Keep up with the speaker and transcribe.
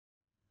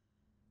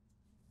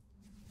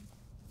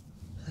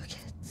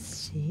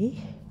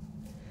see.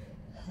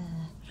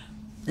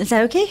 Is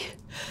that okay?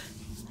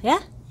 Yeah?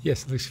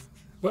 Yes,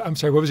 well, I'm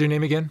sorry, what was your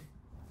name again?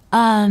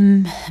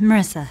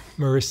 Marissa.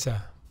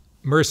 Marissa.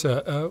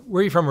 Marissa,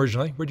 where are you from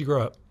originally? Where'd you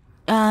grow up?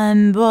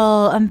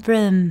 Well,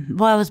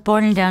 I was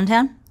born in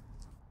downtown.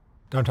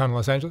 Downtown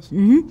Los Angeles?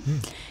 Mm-hmm.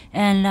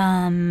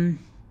 And,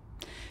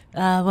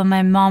 when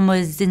my mom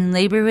was in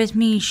labor with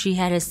me, she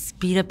had to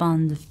speed up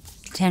on the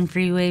 10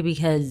 freeway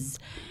because,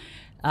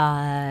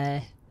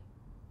 I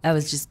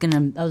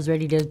was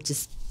ready to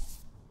just,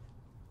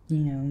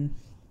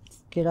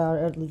 get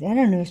out. I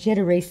don't know. She had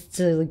a race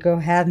to go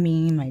have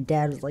me. My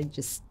dad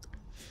was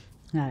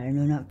I don't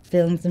know, not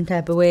feeling some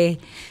type of way.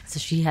 So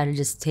she had to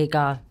just take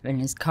off in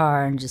his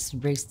car and just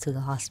race to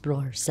the hospital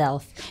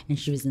herself. And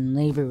she was in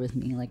labor with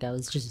me. Like, I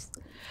was just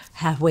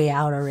halfway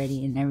out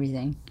already and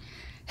everything.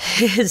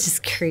 It was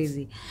just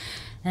crazy.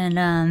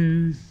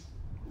 And,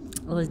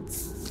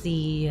 let's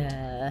see.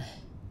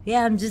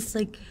 Yeah, I'm just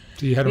like...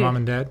 So you had a mom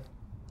and dad?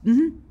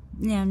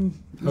 Mm-hmm.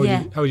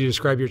 Yeah. How would you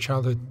describe your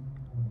childhood?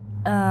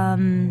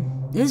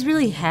 It was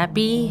really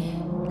happy.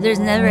 There's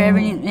never ever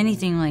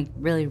anything like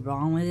really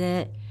wrong with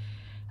it.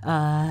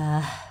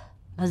 I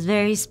was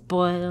very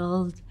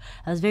spoiled.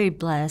 I was very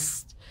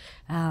blessed.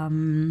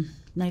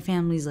 My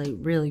family's like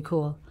really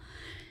cool,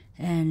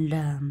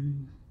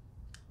 and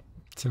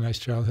it's a nice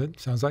childhood.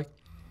 Sounds like.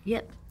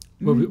 Yep.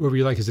 What were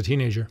you like as a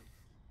teenager?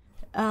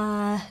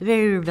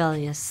 Very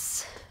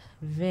rebellious.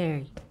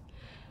 Very.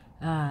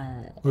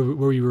 What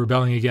were you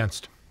rebelling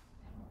against?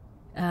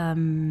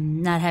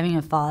 Not having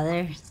a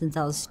father since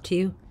I was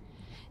 2,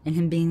 and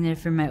him being there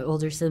for my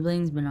older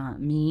siblings, but not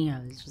me. I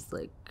was just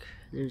like,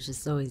 there's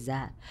just always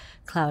that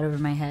cloud over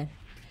my head.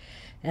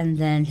 And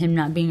then him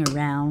not being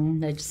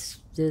around, it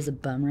was a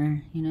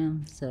bummer,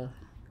 so.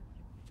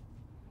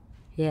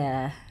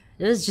 Yeah,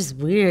 it was just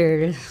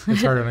weird.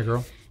 It's hard on a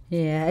girl.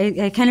 Yeah,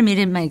 I kind of made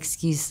it my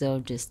excuse, though,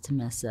 just to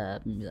mess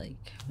up and be like,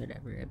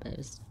 whatever.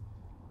 But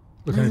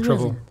What kind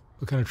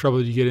of trouble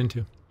did you get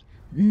into?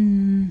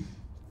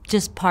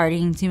 Just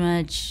partying too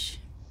much.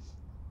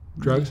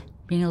 Drugs?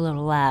 Being a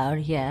little loud,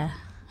 yeah.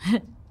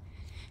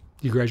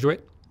 You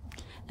graduate?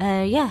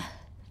 Yeah.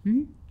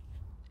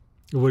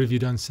 Mm-hmm. What have you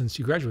done since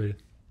you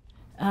graduated?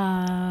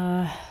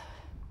 I've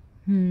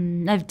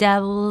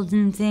dabbled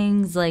in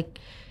things like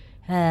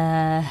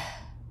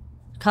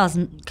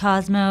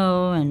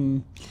Cosmo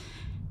and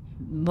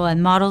I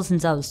modeled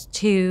since I was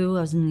 2.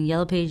 I was in the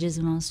Yellow Pages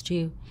when I was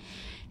 2.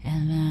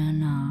 And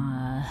then,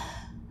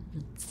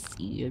 let's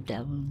see, I've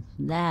dabbled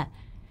in that.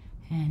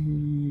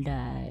 And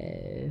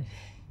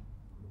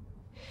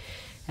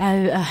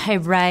I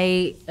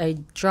write, I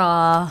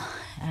draw,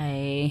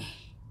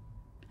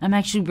 I'm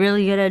actually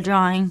really good at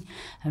drawing.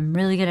 I'm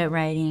really good at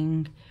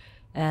writing.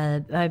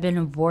 I've been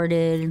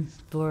awarded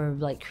for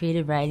like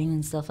creative writing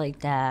and stuff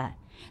like that.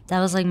 That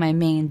was like my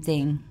main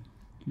thing.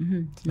 Mm-hmm.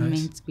 Nice. My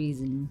main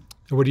squeeze. And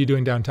what are you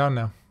doing downtown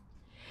now?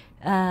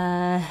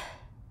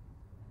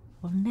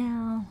 Well,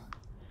 now,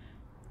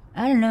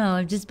 I don't know.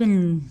 I've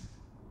been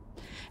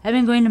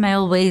going to my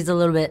old ways a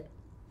little bit.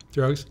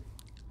 Drugs?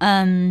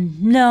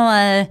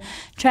 No,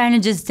 trying to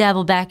just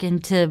dabble back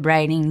into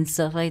writing and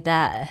stuff like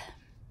that.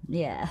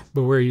 Yeah.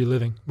 But where are you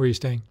living? Where are you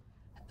staying?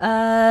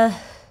 Well,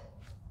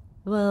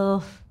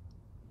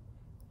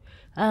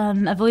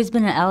 I've always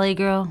been an LA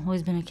girl,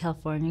 always been a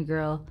California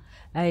girl.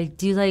 I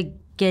do like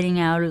getting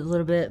out a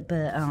little bit,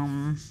 but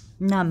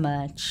not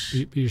much.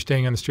 You're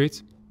staying on the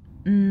streets?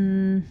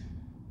 Right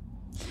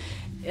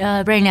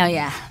now,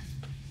 yeah.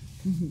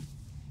 Mm-hmm.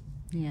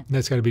 Yeah.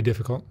 That's got to be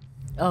difficult.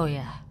 Oh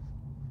yeah.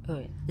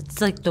 It's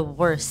like the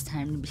worst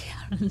time to be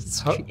out on the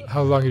street.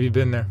 How long have you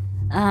been there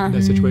in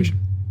that situation?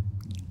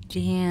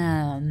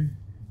 Damn.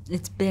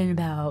 It's been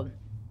about...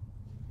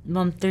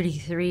 Well, I'm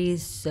 33,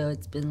 so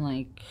it's been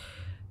like...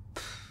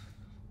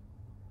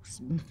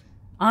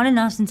 on and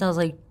off since I was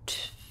like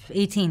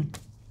 18.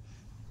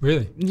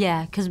 Really?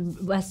 Yeah, because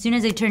as soon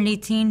as I turned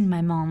 18,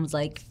 my mom was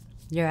like,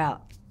 you're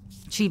out.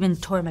 She even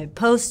tore my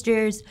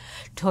posters,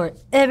 tore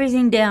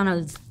everything down. I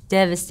was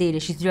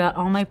devastated. She threw out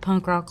all my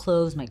punk rock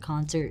clothes, my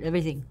concert,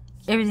 everything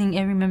I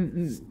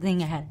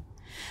had.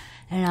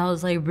 And I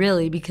was like,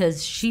 really?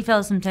 Because she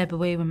felt some type of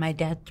way when my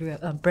dad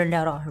burned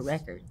out all her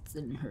records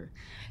and her,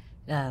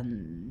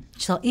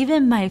 so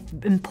even my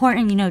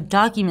important,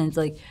 documents,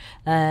 like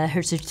her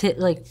her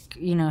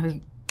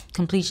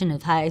completion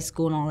of high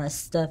school and all that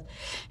stuff.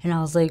 And I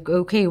was like,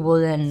 okay,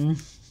 well then,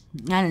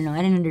 I don't know.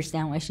 I didn't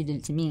understand why she did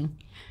it to me. It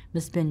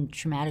must have been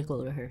traumatic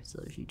to her,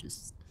 so she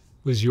just...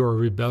 Was your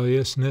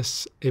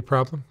rebelliousness a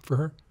problem for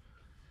her?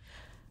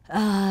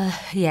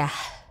 Yeah.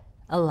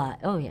 A lot.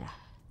 Oh, yeah.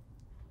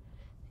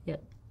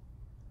 Yep.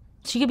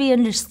 She could be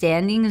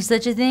understanding of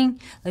such a thing.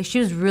 Like, she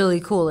was really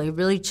cool, like,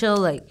 really chill.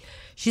 Like,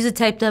 she's the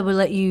type that would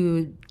let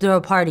you throw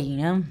a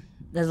party,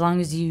 As long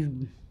as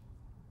you,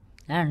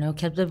 I don't know,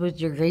 kept up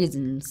with your grades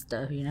and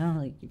stuff,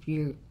 Like, if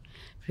you're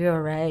all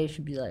right,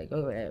 she'd be like,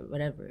 oh,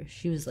 whatever.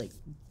 She was like...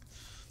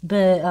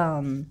 But,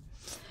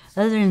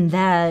 other than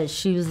that,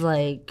 she was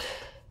like...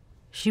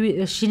 She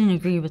didn't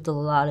agree with a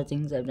lot of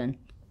things I've done.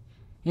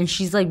 And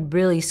she's like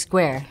really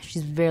square.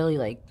 She's very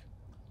like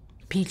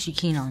peachy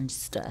keen on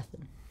stuff.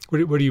 What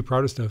are you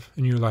proudest of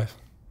in your life?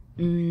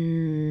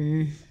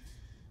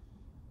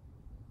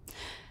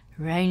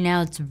 Right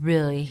now, it's been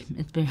really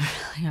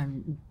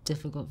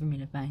difficult for me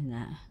to find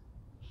that.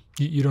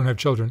 You don't have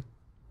children?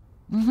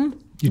 Mm-hmm.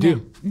 You do?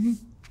 Mm-hmm.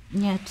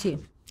 Yeah,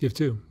 two. You have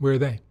two. Where are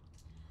they?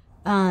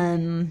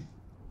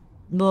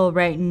 Well,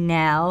 right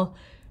now,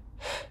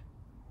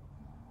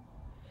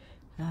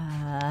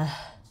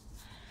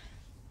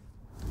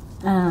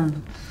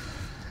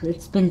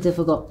 it's been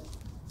difficult.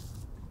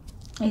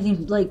 I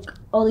think like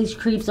all these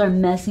creeps are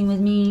messing with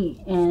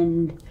me,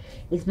 and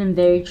it's been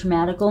very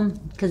traumatical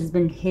because it's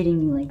been hitting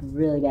me like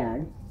really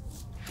bad.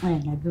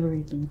 And I've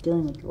already been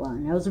dealing with a lot.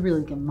 And I was a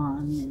really good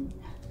mom, and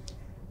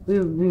we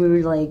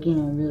were like, you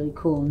know, really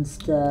cool and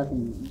stuff.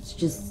 And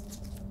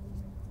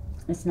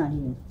it's not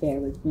even fair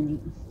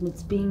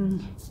what's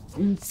being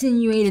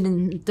insinuated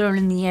and thrown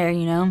in the air,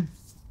 you know.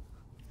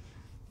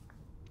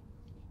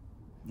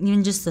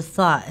 Even just the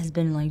thought has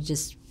been like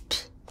just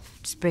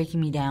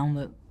breaking me down.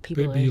 But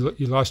people, But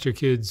you lost your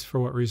kids for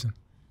what reason?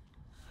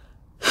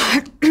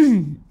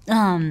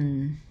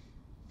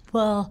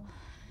 Well,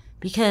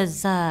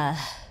 because I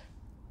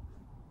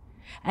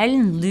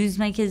didn't lose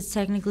my kids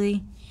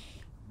technically,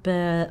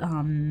 but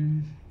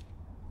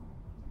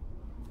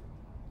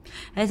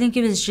I think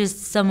it was just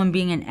someone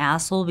being an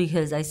asshole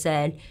because I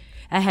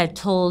had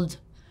told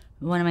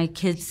one of my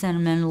kids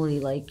sentimentally,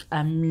 like,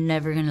 I'm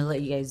never gonna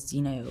let you guys,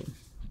 you know,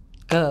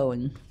 go,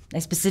 and I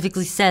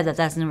specifically said that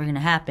that's never gonna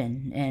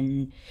happen,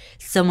 and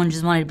someone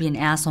just wanted to be an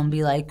asshole and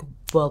be like,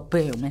 well,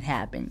 boom, it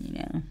happened, you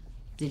know.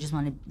 They just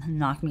wanted to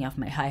knock me off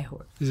my high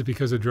horse. Is it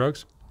because of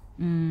drugs?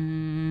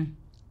 No,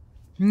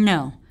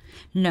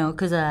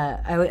 because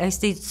I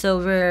stayed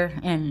sober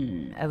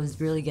and I was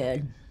really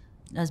good.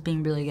 I was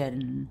being really good,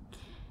 and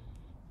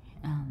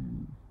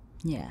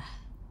yeah,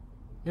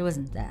 it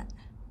wasn't that.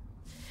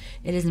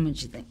 It isn't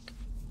what you think,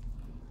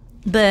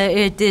 but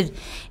it did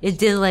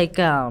like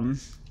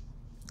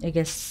I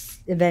guess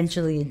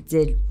eventually it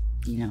did,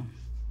 you know,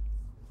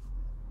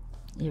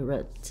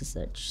 erupt to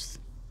such.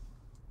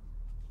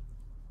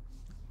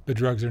 The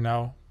drugs are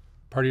now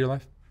part of your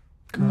life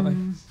currently?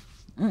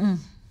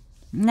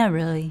 Not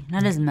really.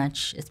 Not as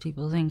much as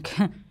people think.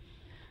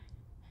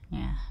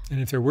 Yeah.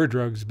 And if there were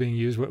drugs being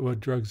used, what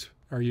drugs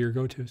are your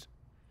go-tos?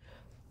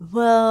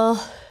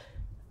 Well,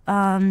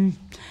 right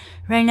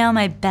now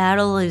my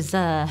battle is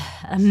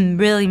I'm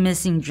really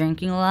missing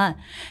drinking a lot,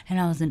 and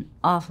I was an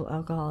awful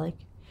alcoholic.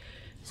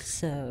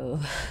 So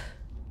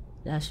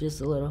that's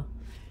just a little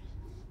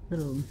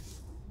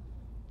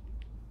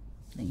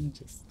thing.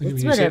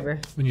 It's whatever.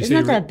 It's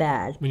not that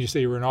bad. When you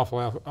say you were an awful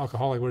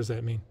alcoholic, what does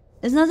that mean?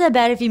 It's not that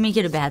bad if you make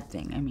it a bad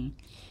thing. I mean,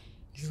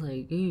 it's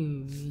like,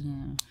 ooh, you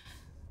know.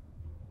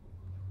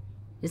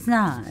 It's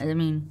not. I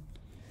mean,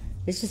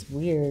 it's just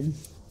weird.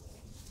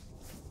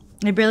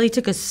 I barely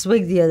took a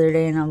swig the other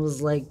day, and I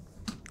was like,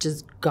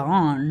 just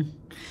gone.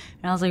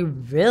 And I was like,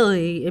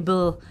 really? It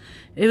was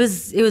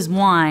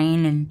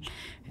wine, and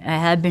I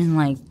had been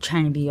like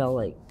trying to be all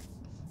like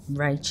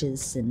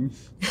righteous, and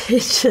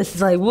it's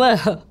just like,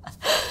 whoa.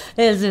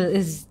 It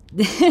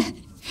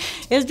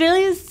was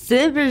barely a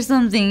sip or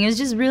something. It was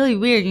just really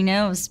weird, you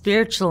know. It was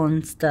spiritual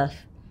and stuff.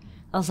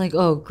 I was like,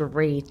 oh,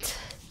 great.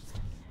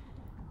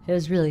 It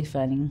was really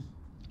funny.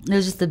 It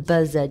was just the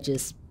buzz that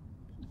just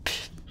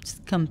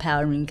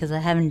compounded me because I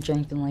haven't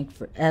drank in like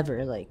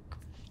forever. Like,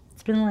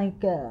 it's been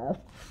like, I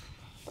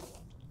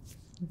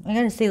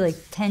gotta say like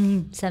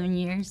 7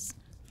 years.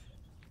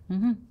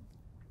 Mm-hmm.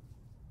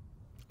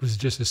 Was it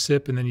just a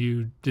sip and then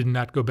you did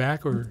not go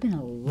back, or It's been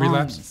a long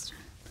relapsed?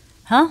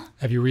 Huh?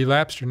 Have you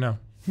relapsed or no?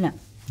 No.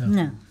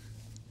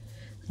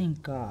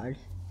 Thank God.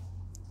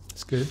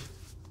 That's good.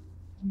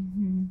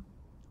 Mm-hmm.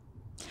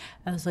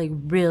 I was like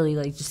really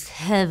like just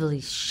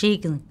heavily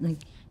shaking. Like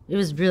it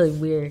was really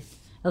weird.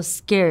 I was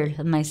scared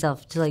of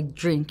myself to like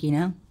drink, you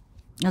know?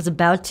 I was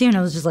about to, and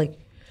I was just like,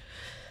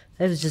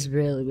 it was just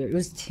really weird. It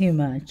was too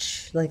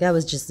much. Like I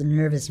was just a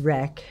nervous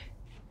wreck.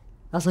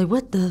 I was like,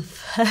 what the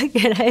fuck?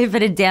 And I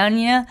put it down,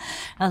 you know?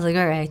 I was like,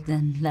 all right,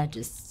 then that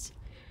just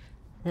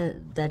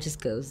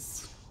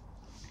goes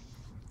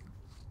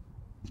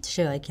to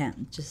show I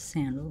can't just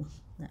handle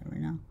that right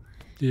now.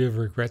 Do you have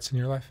regrets in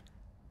your life?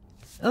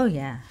 Oh,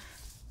 yeah.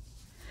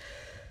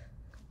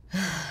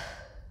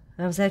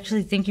 I was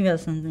actually thinking about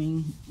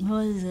something.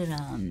 What was it?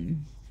 I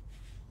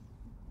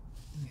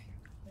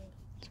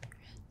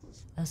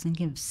was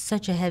thinking of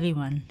such a heavy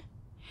one.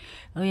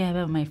 Oh, yeah,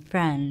 about my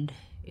friend.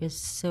 It's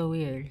so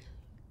weird.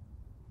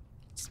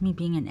 It's me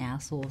being an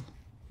asshole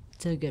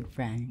to a good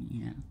friend,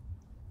 you know.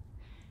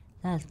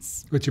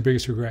 That's... What's your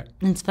biggest regret?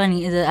 It's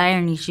funny, the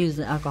irony, she was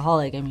an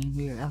alcoholic. I mean,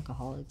 we were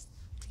alcoholics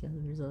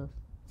together, so...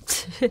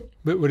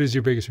 But what is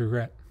your biggest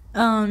regret?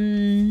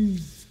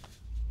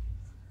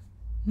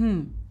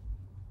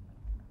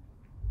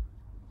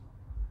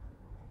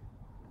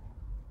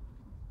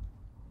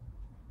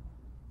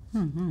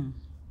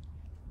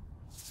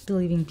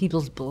 Believing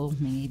people's bull,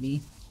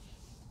 maybe.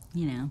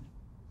 You know.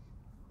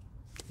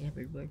 The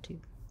average word, too.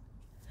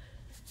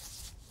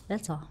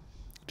 That's all.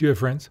 Do you have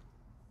friends?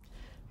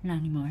 Not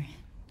anymore.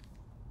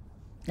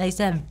 I used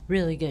to have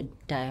really good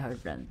diehard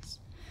friends.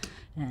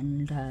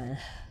 And I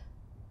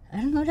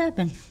don't know what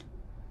happened.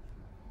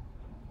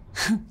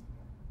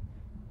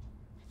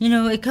 You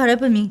know, it caught up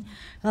with me.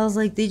 I was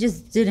like, I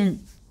just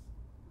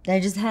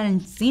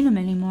hadn't seen them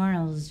anymore. And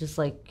I was just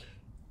like,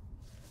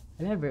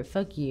 whatever,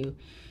 fuck you.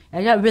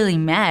 I got really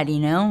mad, you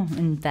know,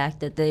 in the fact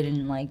that they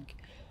didn't, like,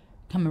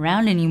 come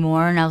around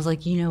anymore. And I was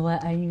like, you know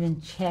what, I didn't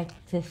even check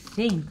to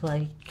think,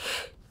 like,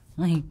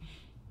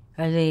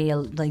 are they,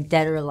 like,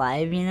 dead or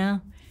alive, you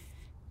know?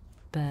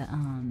 But,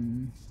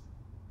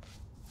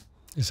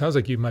 It sounds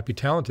like you might be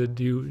talented.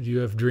 Do you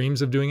have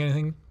dreams of doing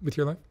anything with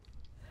your life?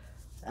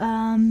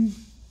 I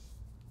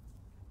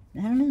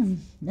don't know.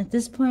 At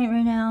this point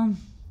right now,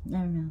 I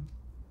don't know.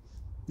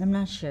 I'm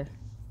not sure.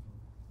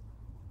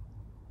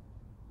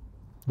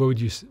 What would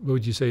you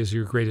say is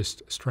your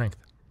greatest strength?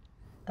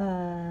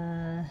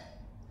 Strength.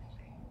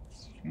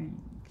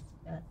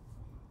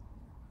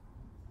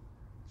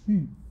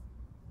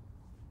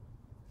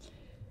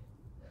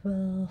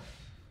 Well,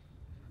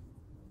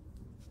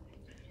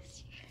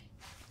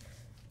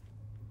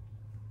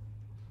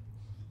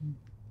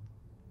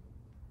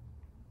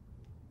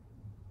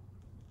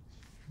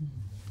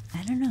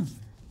 I don't know.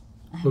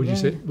 What would you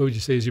say? What would you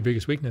say is your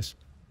biggest weakness?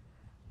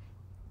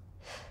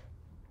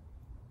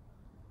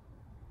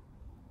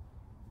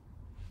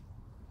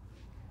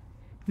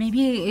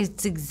 Maybe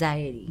it's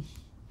anxiety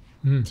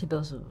to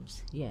both of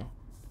us. Yeah.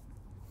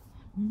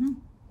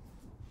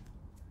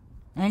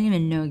 I didn't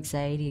even know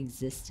anxiety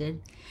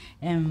existed,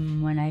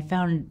 and when I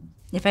found,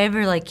 if I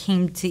ever like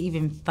came to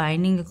even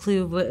finding a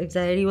clue of what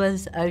anxiety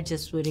was, I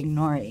just would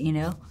ignore it, you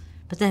know.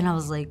 But then I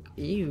was like,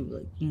 ew,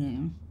 like,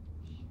 you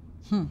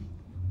know.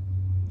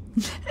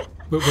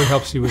 What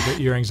helps you with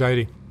your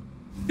anxiety?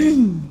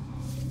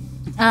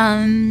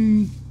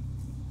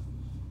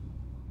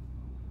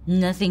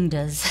 Nothing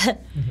does.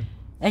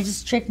 I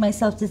just trick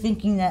myself to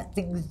thinking that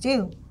things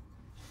do.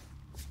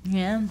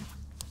 Yeah.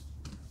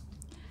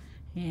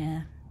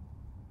 Yeah.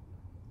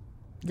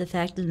 The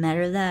fact of the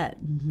matter is that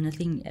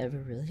nothing ever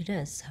really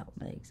does help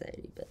my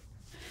anxiety, but,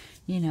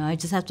 you know, I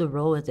just have to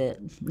roll with it.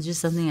 It's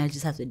just something I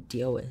just have to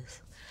deal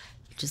with.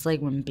 Just like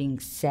when being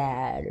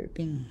sad or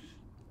being,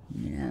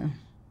 you know.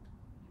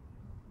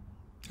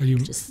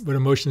 What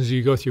emotions do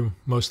you go through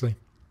mostly?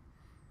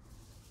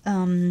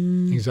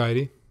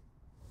 Anxiety?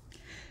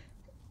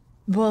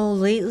 Well,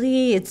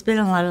 lately it's been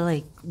a lot of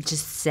like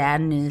just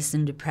sadness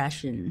and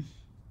depression.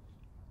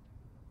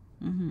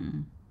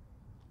 And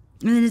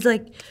then it's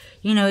like,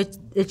 you know,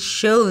 it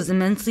shows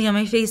immensely on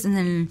my face, and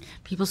then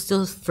people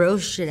still throw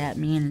shit at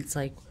me, and it's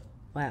like,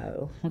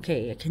 wow,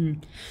 okay,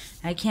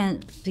 I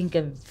can't think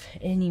of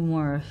any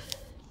more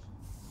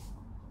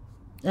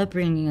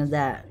upbringing of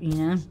that, you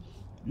know?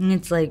 And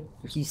it's like,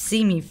 you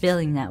see me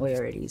feeling that way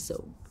already,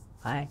 so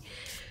why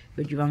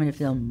would you want me to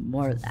feel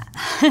more of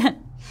that?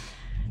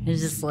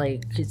 It's just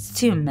like, it's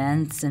too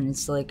immense, and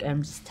it's like,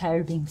 I'm just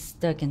tired of being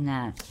stuck in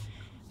that.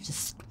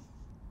 Just.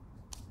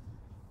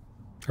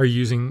 Are you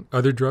using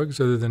other drugs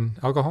other than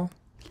alcohol?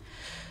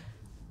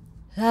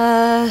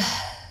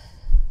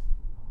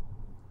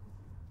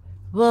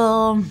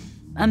 Well,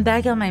 I'm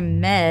back on my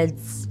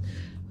meds,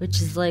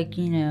 which is like,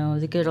 you know,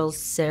 the good old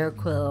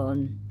Seroquel,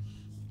 and,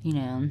 you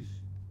know,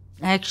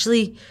 I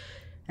actually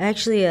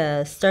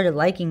started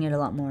liking it a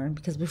lot more,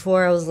 because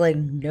before I was like,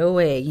 no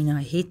way, you know,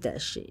 I hate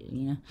that shit,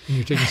 you know. And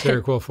you're taking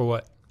Seroquel for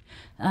what?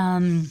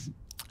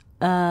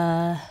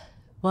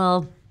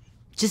 Well,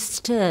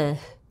 just to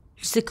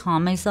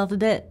calm myself a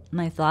bit,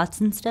 my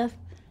thoughts and stuff.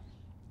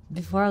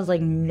 Before I was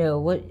like, no,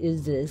 what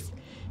is this?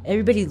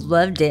 Everybody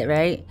loved it,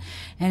 right?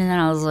 And then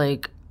I was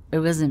like, it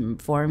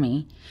wasn't for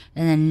me.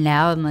 And then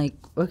now I'm like,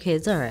 okay,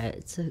 it's all right.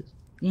 It's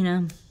you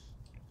know.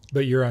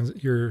 But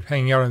you're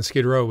hanging out on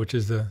Skid Row, which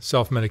is the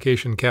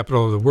self-medication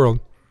capital of the world.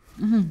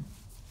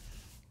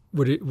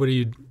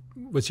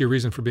 What's your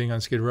reason for being on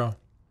Skid Row?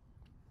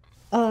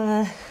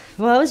 Well,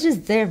 I was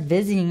just there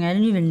visiting. I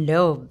didn't even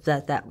know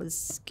that was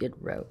Skid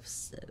Row.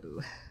 So,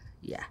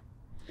 yeah.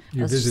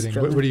 You're visiting.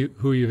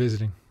 Who are you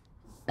visiting?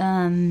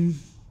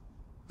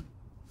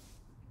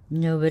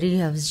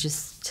 Nobody. I was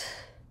just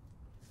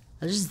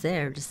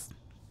there.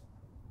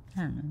 I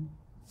don't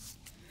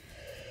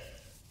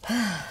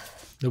know.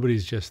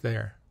 Nobody's just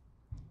there.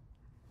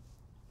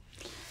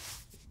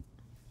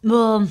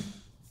 Well,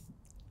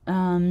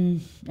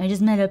 I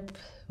just met up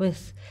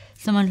with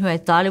someone who I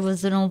thought it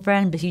was an old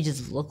friend, but he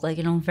just looked like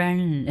an old friend,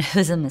 and it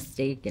was a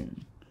mistake.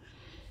 And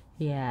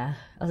yeah,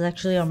 I was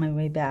actually on my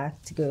way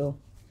back to go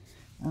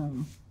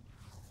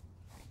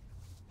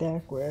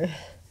back where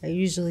I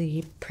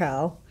usually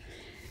prowl,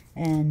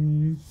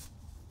 and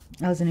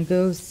I was gonna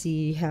go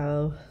see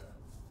how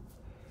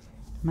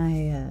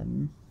my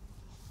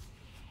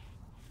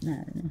I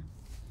don't know.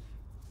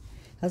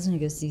 I was gonna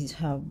go see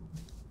how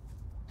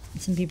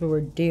some people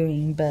were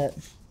doing, but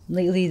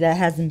lately that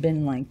hasn't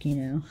been like, you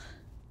know,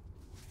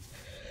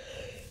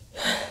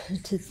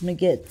 to my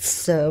gets,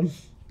 so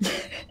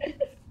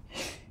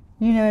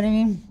you know what I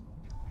mean?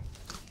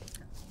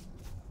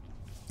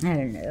 I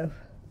don't know.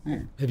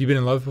 Have you been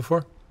in love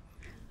before?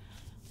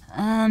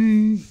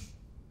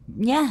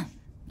 Yeah,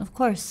 of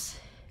course.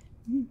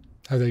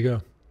 How'd they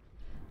go?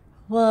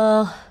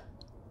 Well,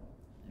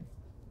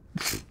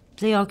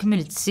 they all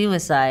committed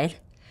suicide.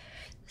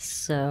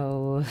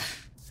 So,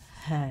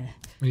 When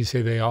you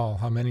say they all,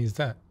 how many is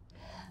that?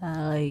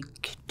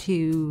 like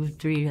 2,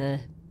 3 to,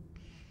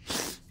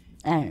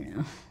 I don't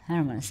know. I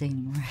don't want to say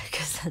anymore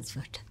because that's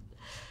fucked up.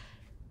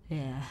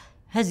 Yeah.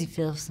 How does he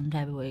feel some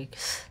type of way?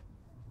 'Cause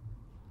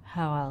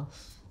how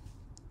else?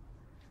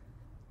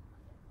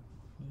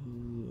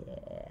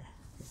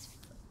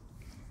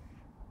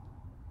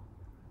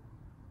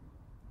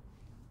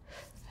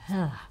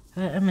 Yeah.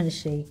 I'm gonna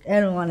shake. I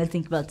don't want to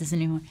think about this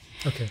anymore.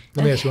 Okay.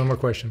 Let me ask you one more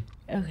question.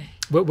 Okay.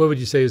 What would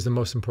you say is the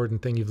most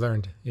important thing you've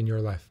learned in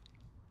your life?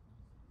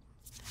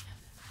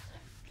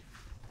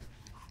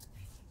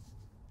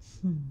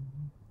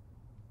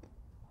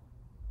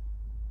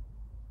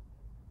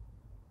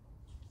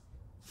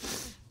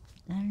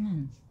 I don't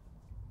know.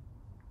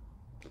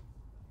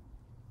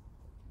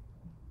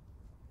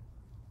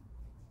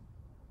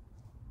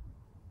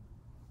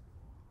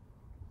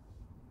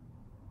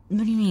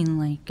 What do you mean,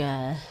 like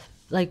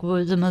what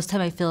was the most time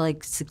I feel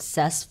like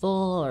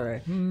successful,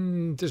 or?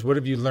 Just what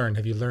have you learned?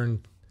 Have you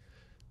learned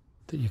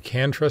that you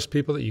can trust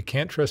people, that you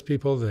can't trust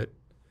people, that,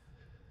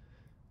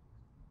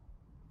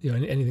 you know,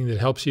 anything that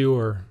helps you,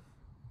 or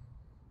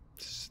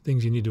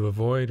things you need to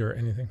avoid, or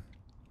anything?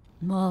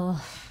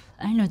 Well,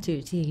 I know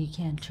too, you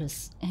can't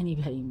trust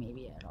anybody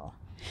maybe at all.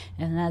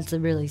 And that's a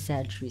really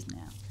sad truth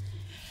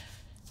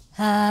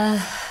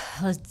now.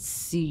 Let's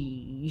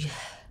see.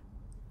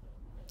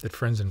 That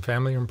friends and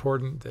family are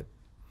important, that...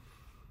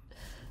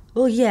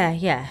 Oh, yeah. Oh,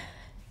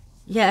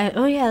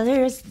 yeah,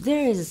 there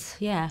is,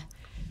 yeah.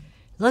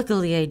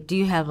 Luckily, I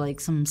do have, like,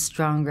 some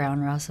strong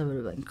ground, or else I would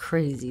have been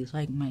crazy,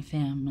 like my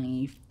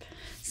family.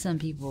 Some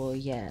people,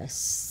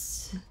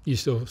 yes. You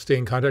still stay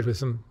in contact with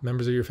some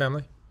members of your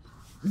family?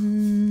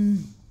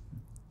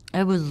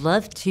 I would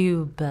love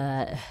to,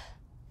 but...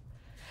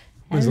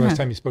 When's the last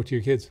time you spoke to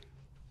your kids?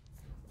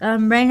 Right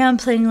now I'm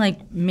playing,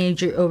 like,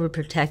 major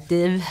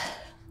overprotective.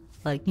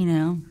 Like, you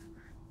know,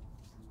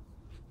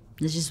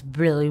 it's just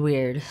really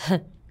weird.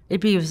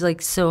 It was like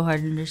so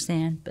hard to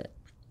understand, but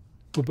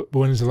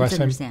when's the last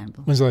time?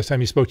 Understandable. When's the last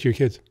time you spoke to your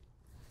kids?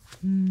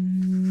 Why do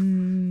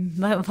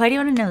you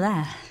want to know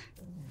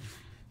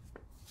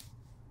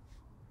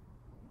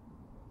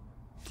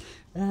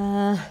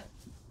that?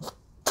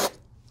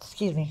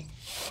 Excuse me.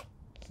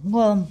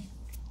 Well,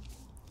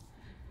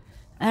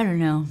 I don't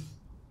know,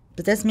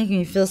 but that's making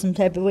me feel some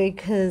type of way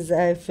because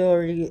I feel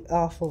really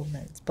awful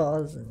nights,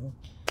 balls, and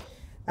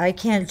I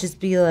can't just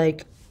be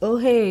like, oh,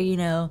 hey, you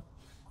know,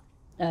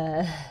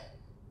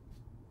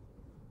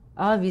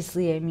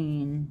 obviously, I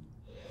mean,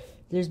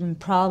 there's been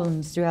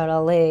problems throughout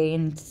LA,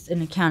 and it's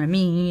an account of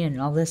me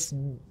and all this,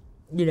 and,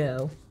 you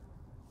know,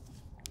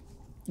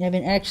 I've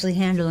been actually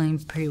handling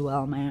pretty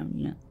well on my own,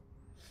 you know.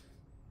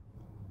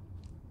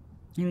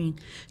 I mean,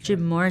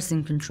 Jim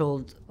Morrison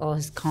controlled all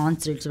his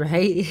concerts,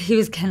 right? He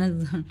was kind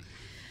of,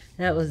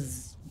 that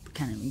was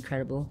kind of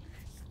incredible.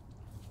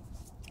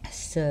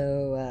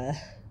 So,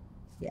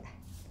 yeah.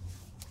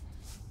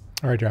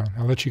 All right, darling,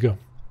 I'll let you go.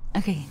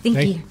 Okay,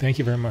 thank you. Thank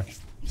you very much.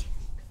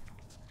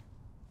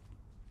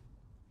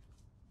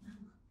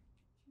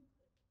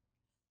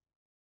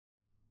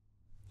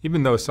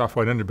 Even though Soft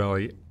White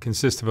Underbelly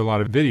consists of a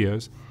lot of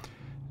videos,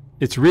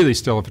 it's really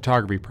still a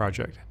photography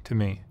project to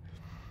me.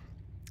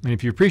 And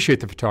if you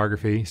appreciate the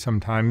photography,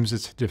 sometimes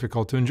it's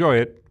difficult to enjoy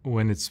it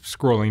when it's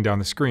scrolling down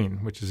the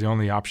screen, which is the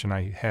only option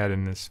I had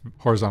in this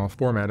horizontal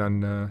format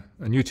on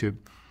YouTube.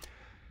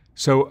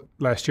 So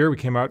last year we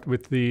came out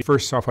with the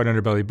first Soft White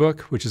Underbelly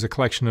book, which is a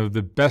collection of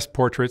the best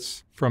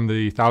portraits from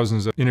the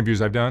thousands of interviews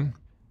I've done.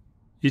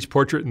 Each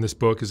portrait in this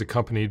book is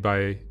accompanied by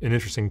an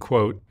interesting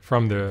quote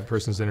from the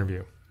person's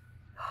interview.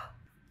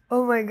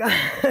 Oh my God.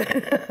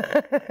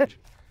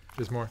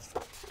 There's more.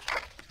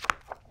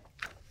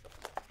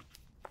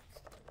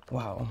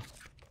 Wow.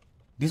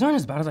 These aren't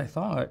as bad as I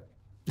thought.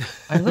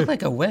 I look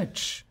like a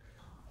witch.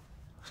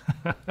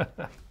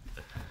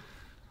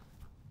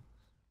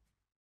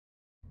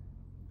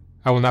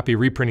 I will not be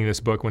reprinting this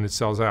book when it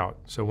sells out.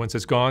 So once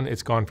it's gone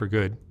for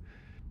good.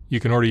 You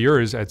can order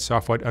yours at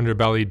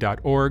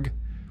softwhiteunderbelly.org.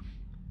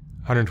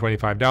 $125,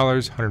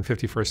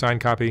 $150 for a signed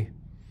copy.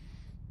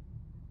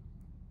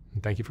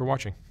 And thank you for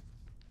watching.